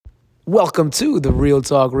Welcome to the Real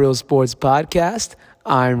Talk Real Sports podcast.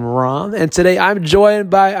 I'm Ram, and today I'm joined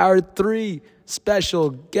by our three special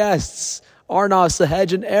guests, Arnav,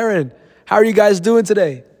 Sahej, and Aaron. How are you guys doing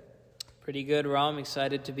today? Pretty good, Ram.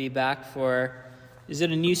 Excited to be back for, is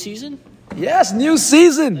it a new season? Yes, new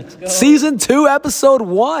season. Let's go. Season 2, episode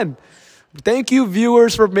 1. Thank you,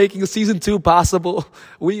 viewers, for making season 2 possible.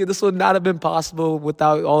 This would not have been possible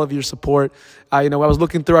without all of your support. I was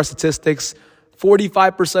looking through our statistics.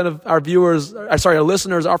 45% of our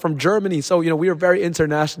listeners are from Germany. So, we are very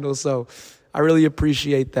international. So I really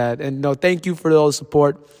appreciate that. And thank you for all the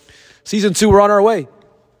support. Season 2, we're on our way.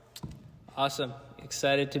 Awesome.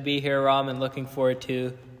 Excited to be here, Ram, and looking forward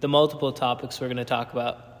to the multiple topics we're going to talk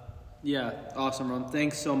about. Yeah, awesome, Ram.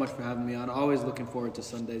 Thanks so much for having me on. Always looking forward to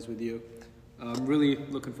Sundays with you. I'm really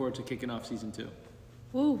looking forward to kicking off season 2.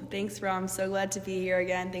 Woo, thanks, Ram. So glad to be here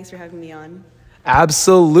again. Thanks for having me on.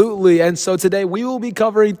 Absolutely. And so today we will be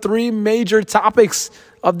covering 3 major topics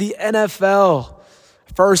of the NFL.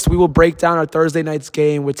 First, we will break down our Thursday night's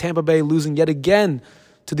game with Tampa Bay losing yet again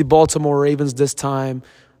to the Baltimore Ravens this time.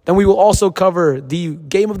 Then we will also cover the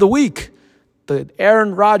game of the week, the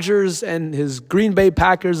Aaron Rodgers and his Green Bay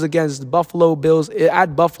Packers against the Buffalo Bills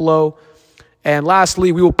at Buffalo. And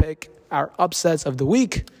lastly, we will pick our upsets of the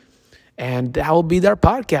week, and that will be our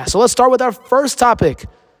podcast. So let's start with our first topic.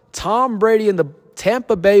 Tom Brady and the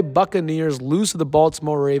Tampa Bay Buccaneers lose to the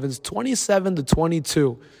Baltimore Ravens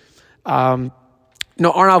 27-22.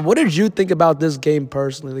 Arnav, what did you think about this game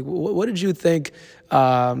personally? What did you think,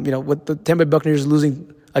 with the Tampa Bay Buccaneers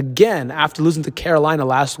losing again after losing to Carolina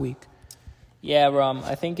last week? Yeah, Ram,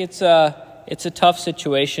 I think it's a tough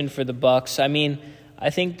situation for the Bucs. I mean, I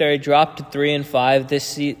think they're dropped to 3-5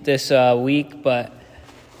 this week, but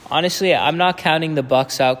honestly, I'm not counting the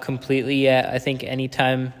Bucs out completely yet. I think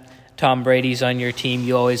anytime Tom Brady's on your team,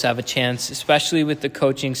 you always have a chance, especially with the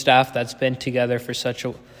coaching staff that's been together for such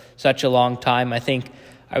a long time. I think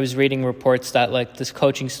I was reading reports that this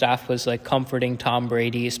coaching staff was comforting Tom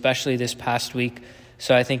Brady, especially this past week.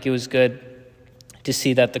 So I think it was good to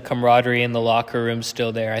see that the camaraderie in the locker room's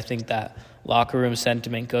still there. I think that locker room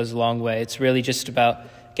sentiment goes a long way. It's really just about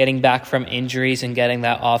getting back from injuries and getting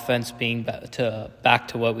that offense being back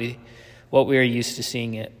to what we are used to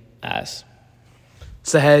seeing it as.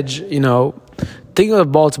 Sahej, thinking of the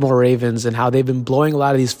Baltimore Ravens and how they've been blowing a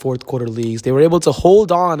lot of these fourth quarter leagues, they were able to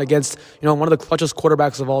hold on against, one of the clutchest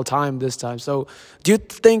quarterbacks of all time this time. So do you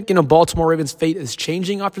think, Baltimore Ravens' fate is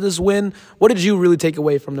changing after this win? What did you really take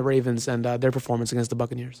away from the Ravens and their performance against the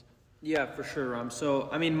Buccaneers? Yeah, for sure, Ram. So,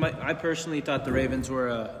 I personally thought the Ravens were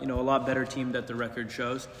a lot better team that the record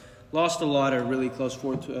shows. Lost a lot of really close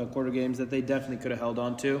fourth quarter games that they definitely could have held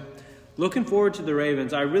on to. Looking forward to the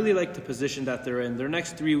Ravens. I really like the position that they're in. Their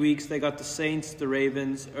next 3 weeks, they got the Saints,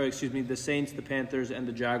 the Saints, the Panthers, and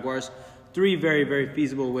the Jaguars. 3 very, very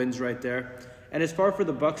feasible wins right there. And as far for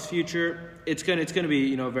the Bucs' future, it's gonna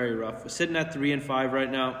be very rough. We're sitting at 3-5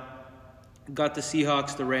 right now. Got the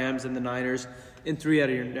Seahawks, the Rams, and the Niners in 3 out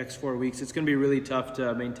of your next 4 weeks. It's gonna be really tough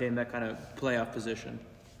to maintain that kind of playoff position.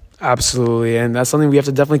 Absolutely, and that's something we have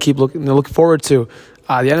to definitely keep looking forward to.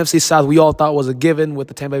 The NFC South we all thought was a given with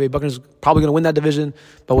the Tampa Bay Buccaneers probably going to win that division,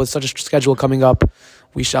 but with such a schedule coming up,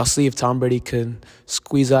 we shall see if Tom Brady can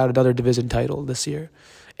squeeze out another division title this year.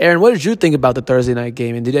 Aaron, what did you think about the Thursday night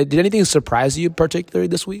game, and did anything surprise you particularly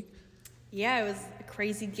this week? Yeah, it was a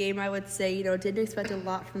crazy game, I would say. Didn't expect a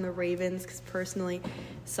lot from the Ravens because personally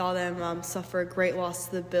saw them suffer a great loss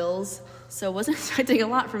to the Bills, so wasn't expecting a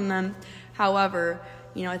lot from them. However,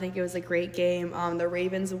 I think it was a great game. The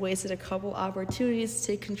Ravens wasted a couple opportunities to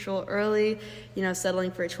take control early,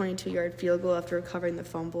 settling for a 22-yard field goal after recovering the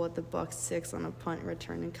fumble at the Bucs 6 on a punt and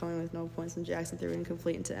return and coming with no points. And Jackson threw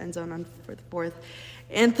incomplete into end zone for the 4th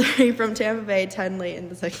and 3 from Tampa Bay, 10 late in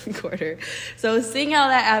the second quarter. So seeing how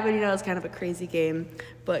that happened, it was kind of a crazy game.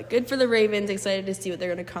 But good for the Ravens. Excited to see what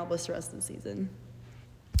they're going to accomplish the rest of the season.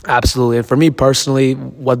 Absolutely. And for me personally,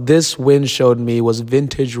 what this win showed me was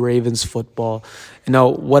vintage Ravens football.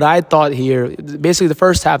 What I thought here, basically the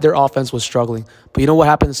first half, their offense was struggling. But you know what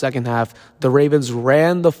happened in the second half? The Ravens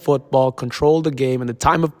ran the football, controlled the game, and the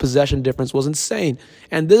time of possession difference was insane.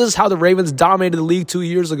 And this is how the Ravens dominated the league 2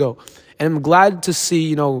 years ago. And I'm glad to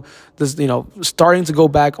see, this, starting to go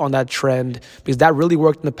back on that trend because that really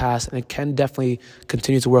worked in the past and it can definitely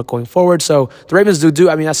continue to work going forward. So the Ravens do.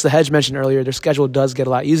 As the Hedge mentioned earlier, their schedule does get a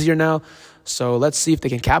lot easier now. So let's see if they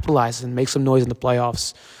can capitalize and make some noise in the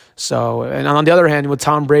playoffs. So, and on the other hand, with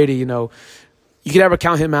Tom Brady, you can never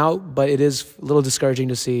count him out, but it is a little discouraging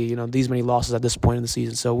to see, these many losses at this point in the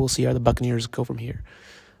season. So we'll see how the Buccaneers go from here.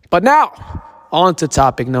 But now, on to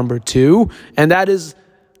topic number 2, and that is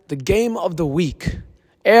the game of the week.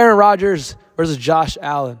 Aaron Rodgers versus Josh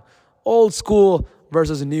Allen. Old school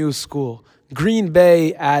versus new school. Green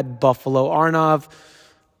Bay at Buffalo. Arnav,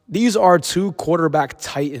 these are two quarterback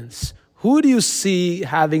titans. Who do you see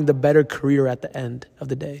having the better career at the end of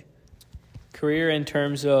the day? Career in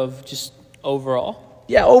terms of just overall?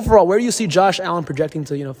 Yeah, overall, where do you see Josh Allen projecting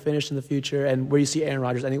to, finish in the future, and where do you see Aaron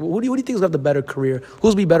Rodgers? Who do you think is going to have the better career?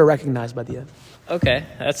 Who's be better recognized by the end? Okay,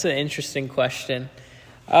 that's an interesting question.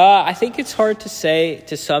 I think it's hard to say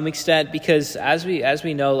to some extent because as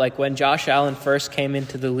we know, like when Josh Allen first came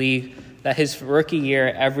into the league, that his rookie year,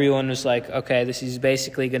 everyone was like, okay, this is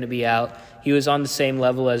basically going to be out. He was on the same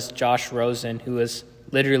level as Josh Rosen, who was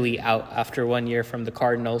literally out after 1 year from the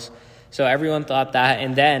Cardinals. So everyone thought that.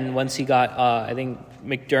 And then once he got, I think,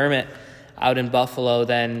 McDermott out in Buffalo,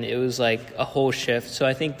 then it was like a whole shift. So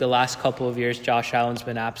I think the last couple of years, Josh Allen's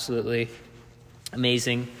been absolutely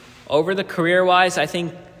amazing. Over the career-wise, I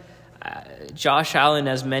think Josh Allen,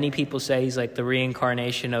 as many people say, he's like the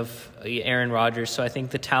reincarnation of Aaron Rodgers. So I think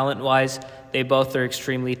the talent-wise, they both are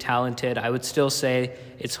extremely talented. I would still say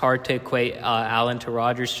it's hard to equate Allen to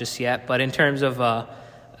Rodgers just yet. But in terms of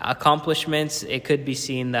accomplishments, it could be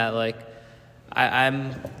seen that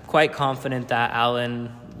I'm quite confident that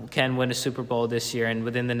Allen can win a Super Bowl this year and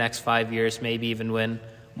within the next 5 years maybe even win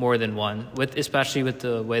more than one, especially with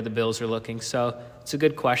the way the Bills are looking. So it's a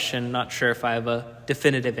good question. Not sure if I have a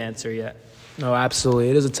definitive answer yet. No, absolutely.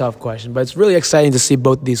 It is a tough question, but it's really exciting to see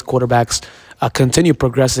both these quarterbacks continue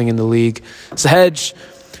progressing in the league. Sahej,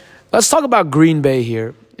 let's talk about Green Bay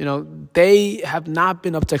here. They have not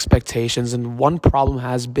been up to expectations, and one problem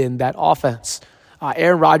has been that offense.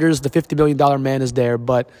 Aaron Rodgers, the $50 million man, is there,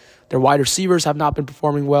 but their wide receivers have not been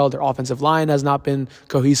performing well. Their offensive line has not been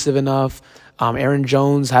cohesive enough. Aaron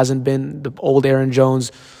Jones hasn't been the old Aaron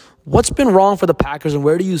Jones. What's been wrong for the Packers, and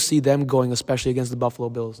where do you see them going, especially against the Buffalo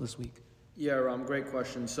Bills this week? Yeah, Ram, great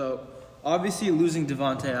question. So, obviously, losing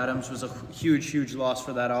Devontae Adams was a huge loss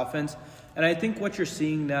for that offense. And I think what you're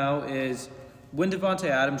seeing now is when Devontae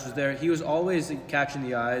Adams was there, he was always catching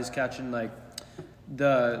the eyes, catching the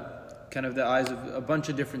eyes of a bunch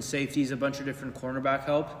of different safeties, a bunch of different cornerback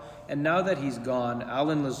help. And now that he's gone,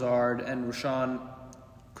 Allen Lazard and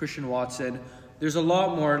Christian Watson, there's a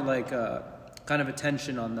lot more kind of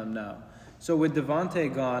attention on them now. So with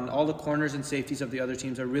Devontae gone, all the corners and safeties of the other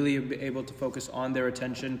teams are really able to focus on their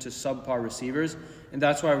attention to subpar receivers. And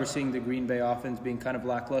that's why we're seeing the Green Bay offense being kind of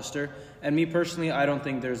lackluster. And me personally, I don't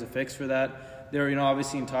think there's a fix for that. They're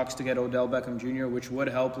obviously in talks to get Odell Beckham Jr., which would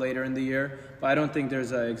help later in the year. But I don't think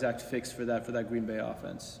there's an exact fix for that Green Bay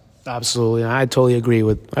offense. Absolutely. I totally agree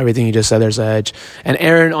with everything you just said. There's an edge. And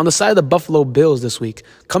Aaron, on the side of the Buffalo Bills this week,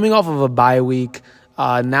 coming off of a bye week,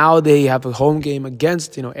 now they have a home game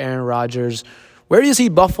against, Aaron Rodgers. Where do you see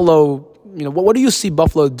Buffalo, what do you see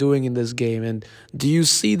Buffalo doing in this game? And do you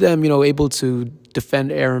see them, able to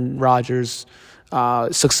defend Aaron Rodgers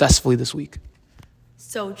successfully this week?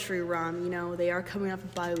 So true, Ram. They are coming off a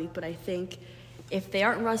bye week, but I think if they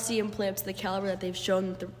aren't rusty and play up to the caliber that they've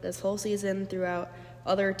shown this whole season throughout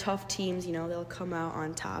other tough teams, they'll come out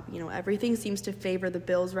on top. Everything seems to favor the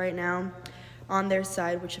Bills right now on their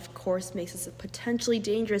side, which of course makes it potentially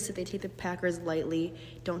dangerous if they take the Packers lightly,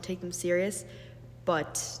 don't take them serious.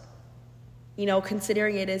 But,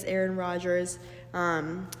 considering it is Aaron Rodgers,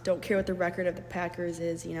 don't care what the record of the Packers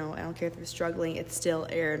is, I don't care if they're struggling, it's still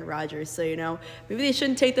Aaron Rodgers. So, maybe they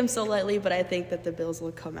shouldn't take them so lightly, but I think that the Bills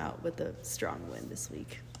will come out with a strong win this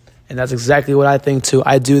week. And that's exactly what I think, too.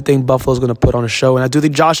 I do think Buffalo's going to put on a show, and I do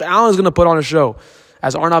think Josh Allen is going to put on a show.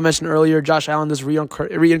 As Arnav mentioned earlier, Josh Allen, this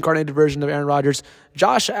reincarnated version of Aaron Rodgers,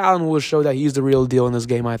 Josh Allen will show that he's the real deal in this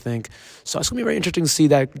game, I think. So it's going to be very interesting to see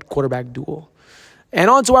that quarterback duel. And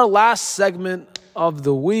on to our last segment of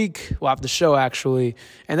the week, of the show, actually,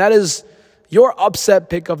 and that is your upset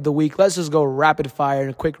pick of the week. Let's just go rapid fire and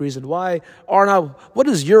a quick reason why. Arnav, what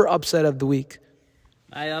is your upset of the week?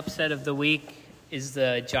 My upset of the week is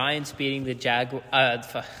the Giants beating the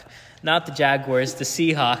not the Jaguars, the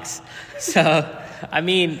Seahawks. So,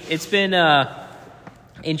 it's been an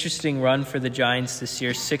interesting run for the Giants this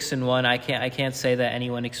year, 6-1. I can't say that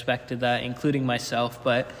anyone expected that, including myself.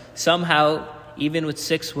 But somehow, even with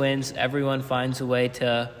 6 wins, everyone finds a way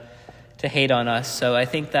to hate on us. So I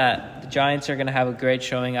think that the Giants are going to have a great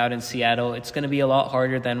showing out in Seattle. It's going to be a lot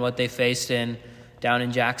harder than what they faced down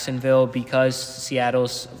in Jacksonville because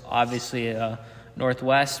Seattle's obviously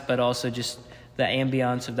Northwest, but also just the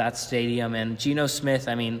ambiance of that stadium. And Geno Smith,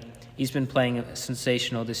 he's been playing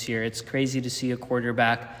sensational this year. It's crazy to see a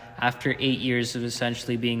quarterback after 8 years of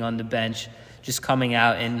essentially being on the bench just coming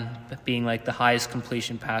out and being like the highest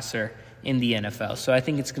completion passer in the NFL. So I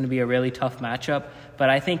think it's going to be a really tough matchup. But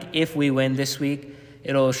I think if we win this week,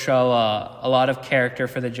 it'll show a lot of character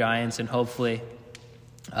for the Giants and hopefully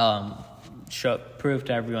prove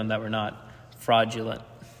to everyone that we're not fraudulent.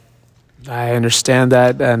 I understand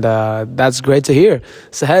that, and that's great to hear.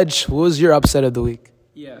 Sahej, what was your upset of the week?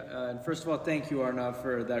 Yeah, first of all, thank you, Arnav,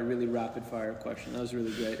 for that really rapid-fire question. That was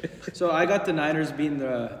really great. So I got the Niners beating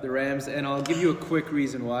the Rams, and I'll give you a quick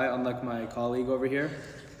reason why, unlike my colleague over here.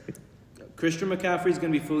 Christian McCaffrey is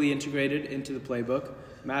going to be fully integrated into the playbook.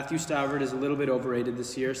 Matthew Stafford is a little bit overrated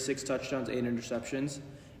this year, 6 touchdowns, 8 interceptions.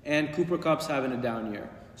 And Cooper Kupp's having a down year.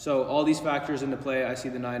 So all these factors into play, I see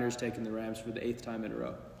the Niners taking the Rams for the 8th time in a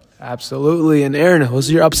row. Absolutely. And Aaron, what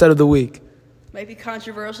was your upset of the week? Might be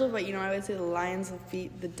controversial, but, I would say the Lions will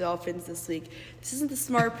beat the Dolphins this week. This isn't the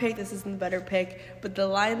smart pick. This isn't the better pick. But the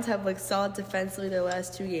Lions have looked solid defensively their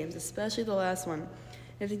last 2 games, especially the last one.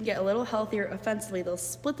 If they can get a little healthier offensively, they'll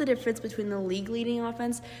split the difference between the league-leading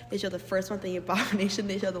offense. They show the first one, the abomination.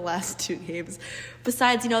 They show the last 2 games.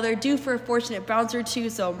 Besides, they're due for a fortunate bounce or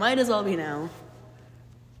two, so might as well be now.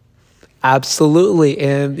 Absolutely.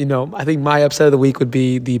 And, I think my upset of the week would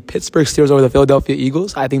be the Pittsburgh Steelers over the Philadelphia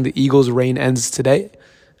Eagles. I think the Eagles' reign ends today.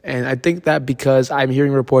 And I think that because I'm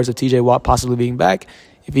hearing reports of TJ Watt possibly being back.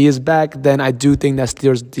 If he is back, then I do think that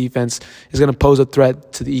Steelers defense is going to pose a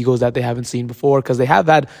threat to the Eagles that they haven't seen before because they have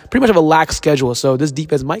had pretty much of a lax schedule. So this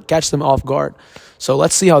defense might catch them off guard. So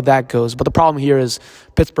let's see how that goes. But the problem here is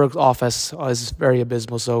Pittsburgh's offense is very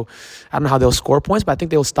abysmal. So I don't know how they'll score points, but I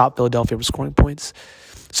think they'll stop Philadelphia from scoring points.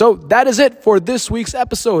 So that is it for this week's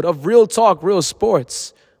episode of Real Talk, Real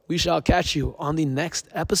Sports. We shall catch you on the next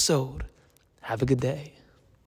episode. Have a good day.